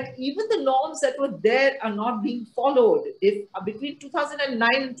that even the norms that were there are not being followed. If between 2009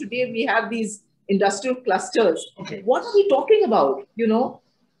 and today, we have these industrial clusters. Okay. What are we talking about,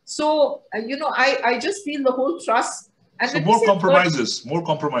 So, I just feel the whole thrust. And so more compromises.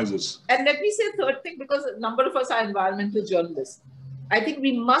 And let me say a third thing, because a number of us are environmental journalists. I think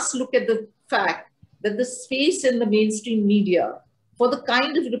we must look at the fact that the space in the mainstream media for the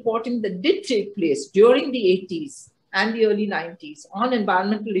kind of reporting that did take place during the 80s and the early 90s on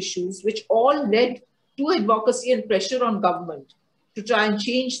environmental issues, which all led to advocacy and pressure on government to try and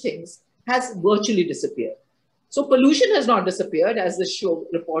change things, has virtually disappeared. So pollution has not disappeared, as the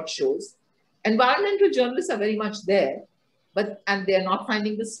report shows. Environmental journalists are very much there, and they're not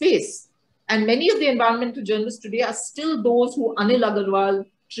finding the space. And many of the environmental journalists today are still those who Anil Agarwal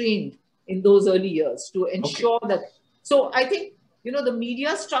trained in those early years to ensure that. So I think, the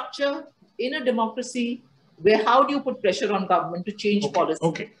media structure in a democracy, how do you put pressure on government to change policy?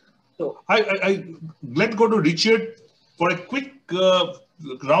 Okay. So let's go to Richard for a quick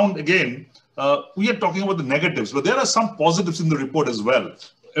round again. We are talking about the negatives, but there are some positives in the report as well.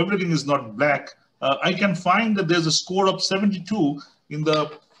 Everything is not black. I can find that there's a score of 72 in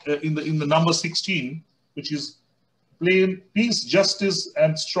the number 16, which is peace, justice,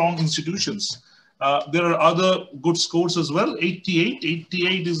 and strong institutions. There are other good scores as well. 88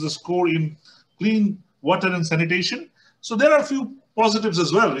 is the score in clean water and sanitation. So there are a few positives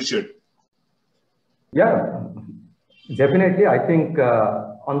as well, Richard. Yeah, definitely. I think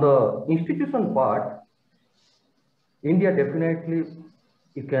on the institution part, India definitely,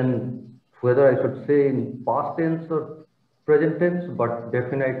 whether I should say in past tense or present tense, but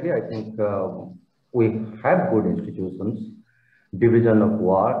definitely I think we have good institutions. Division of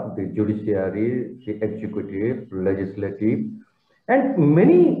work, the judiciary, the executive, legislative, and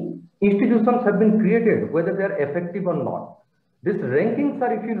many institutions have been created, whether they are effective or not. These rankings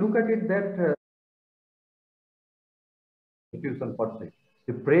are, if you look at it, that institution per se.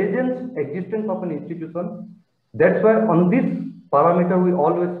 The presence, existence of an institution, that's why on this parameter we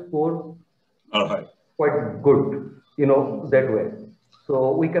always score quite good, that way.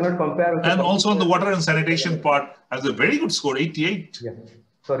 So we cannot compare. And also on the water and sanitation part, has a very good score, 88. Yeah.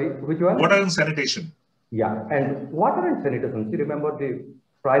 Sorry, which one? Water and sanitation. Yeah, and water and sanitation. See, remember the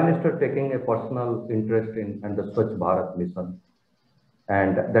Prime Minister taking a personal interest in and the Swachh Bharat mission,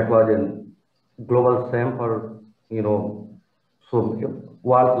 and that was a global SAM for so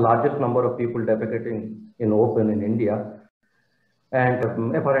was largest number of people defecating in open in India, and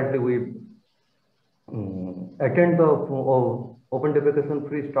apparently we attend the open defecation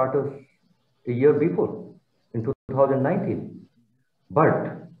free status a year before in 2019,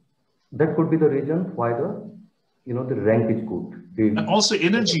 but that could be the reason why the rank is good. And also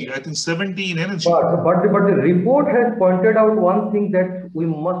energy, I think 70 in energy. But the report has pointed out one thing that we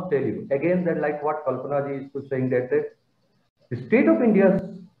must tell you again, that like what Kalpana ji is saying, that the state of India's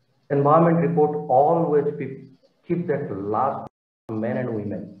environment report always keep that last men and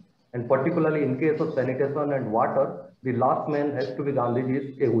women, and particularly in case of sanitation and water, the last man has to be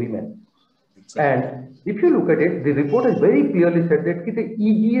Gandhiji's a woman. Exactly. And if you look at it, the report has very clearly said that the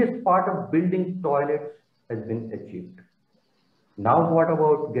easiest part of building toilets has been achieved. Now what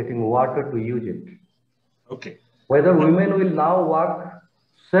about getting water to use it? Okay. Whether women will now walk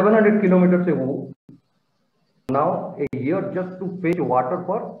 700 kilometers now a year just to fetch water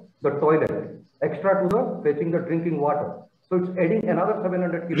for the toilet, extra to the fetching the drinking water. So it's adding another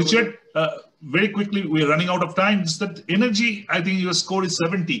 700 kilometers. Richard, very quickly, we're running out of time. Is that energy, I think your score is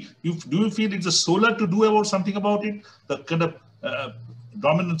 70. Do you feel it's a solar to do something about it? The kind of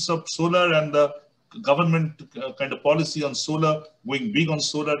dominance of solar and the government kind of policy on solar, going big on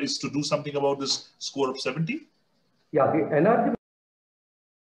solar, is to do something about this score of 70? Yeah, the energy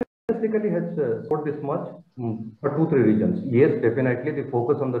basically has scored this much for 2-3 reasons. Yes, definitely the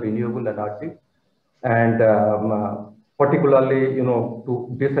focus on the renewable energy, and particularly,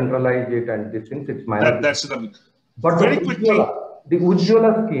 to decentralize it and these things, it's managed. That's it. I mean. But very quickly, the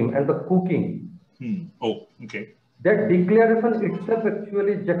Ujjwala scheme and the cooking. Oh, okay. That declaration itself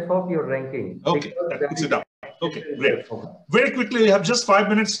actually jacks off your ranking. Okay, that puts it up. Okay, great. Very quickly, we have just 5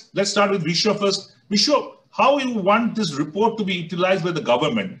 minutes. Let's start with Viswa first. Viswa, how you want this report to be utilized by the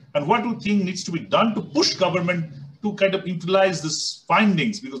government, and what do you think needs to be done to push government to kind of utilize these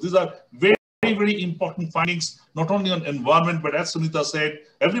findings? Because these are very, very important findings, not only on environment, but as Sunita said,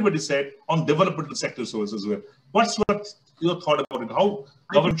 everybody said, on developmental sector sources as well. What's your thought about it? How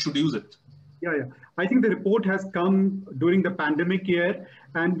government should use it? Yeah. I think the report has come during the pandemic year,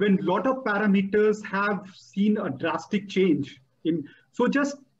 and when a lot of parameters have seen a drastic change. So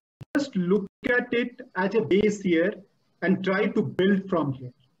just look at it as a base year and try to build from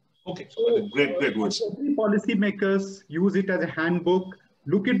here. Okay, so great words. Every policymakers use it as a handbook,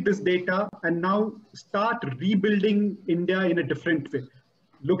 look at this data, and now start rebuilding India in a different way.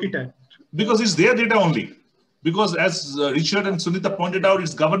 Look at it. Because it's their data only. Because as Richard and Sunita pointed out,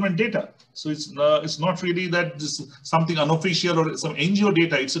 it's government data. So it's not really that this is something unofficial or some NGO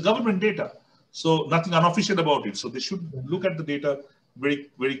data. It's a government data. So nothing unofficial about it. So they should look at the data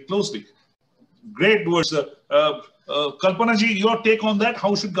very, very closely. Great words. Kalpana ji, your take on that?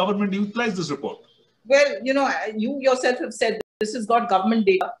 How should government utilize this report? Well, you yourself have said this has got government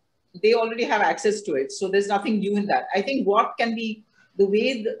data. They already have access to it. So there's nothing new in that. I think what can be the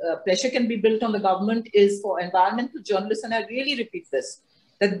way the pressure can be built on the government is for environmental journalists, and I really repeat this,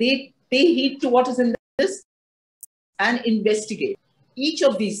 that they pay heed to what is in this and investigate each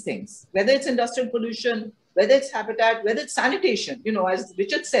of these things, whether it's industrial pollution, whether it's habitat, whether it's sanitation. As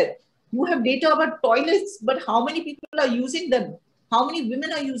Richard said, you have data about toilets, but how many people are using them? How many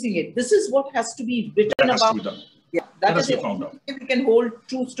women are using it? This is what has to be written about. Yeah, that is it. We can hold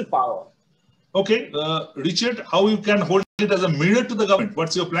truth to power. Okay, Richard, how you can hold it as a mirror to the government?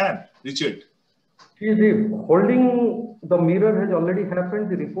 What's your plan, Richard? See, holding the mirror has already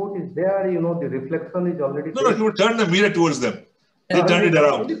happened. The report is there. The reflection is already. No, you turn the mirror towards them. They turn it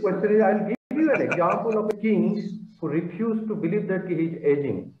around. The question is, I'll give you an example of a king who refused to believe that he is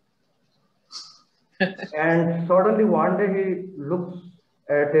aging, and suddenly one day he looks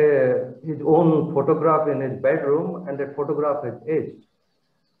at his own photograph in his bedroom, and that photograph is aged.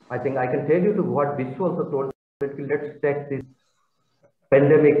 I think I can tell you to what Viswa also told. Let's take this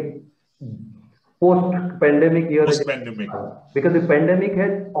pandemic, post-pandemic year. Post-pandemic. Because the pandemic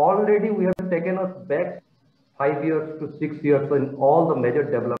has already, we have taken us back 5 years to 6 years in all the major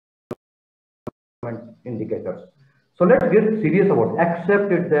development indicators. So let's get serious about it.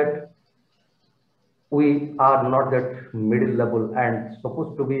 Accept it that we are not that middle level and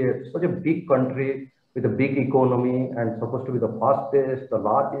supposed to be such a big country with a big economy and supposed to be the fastest, the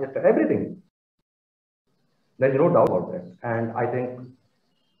largest, everything. There's no doubt about that. And I think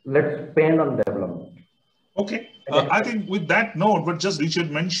let's spend on development. Okay. I think with that note, what just Richard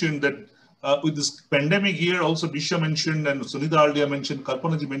mentioned that with this pandemic here, also Disha mentioned and Sunita earlier mentioned,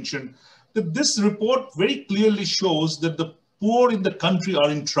 Kalpana ji mentioned, that this report very clearly shows that the poor in the country are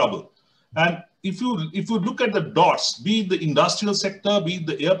in trouble. And if you look at the dots, be it the industrial sector, be it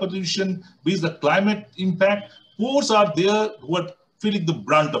the air pollution, be it the climate impact, poor are there who are feeling the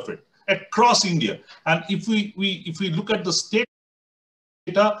brunt of it across India. And if we look at the state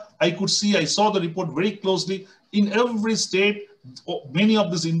data, I saw the report very closely. In every state, many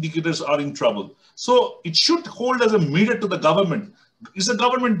of these indicators are in trouble. So it should hold as a mirror to the government. It's a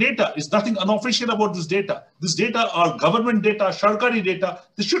government data. It's nothing unofficial about this data. This data are government data, Sharkari data.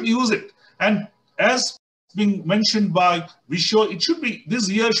 They should use it. And as being mentioned by Viswa, it should be, this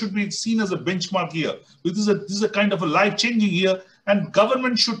year should be seen as a benchmark year. This is a kind of a life-changing year, and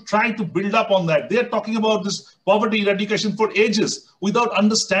government should try to build up on that. They're talking about this poverty eradication for ages without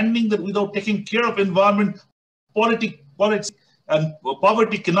understanding that without taking care of environment, politics and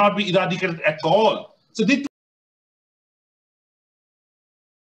poverty cannot be eradicated at all. So they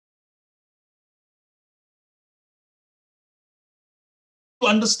to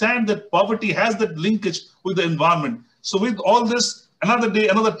understand that poverty has that linkage with the environment. So with all this, another day,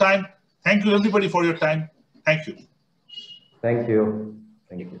 another time, thank you everybody for your time. Thank you. Thank you.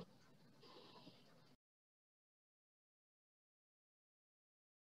 Thank you.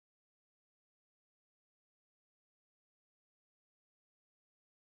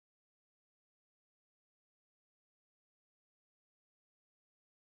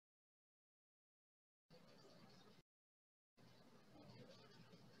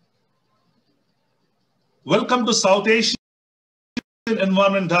 Welcome to South Asian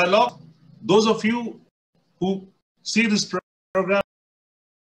Environment Dialogue. Those of you who see this program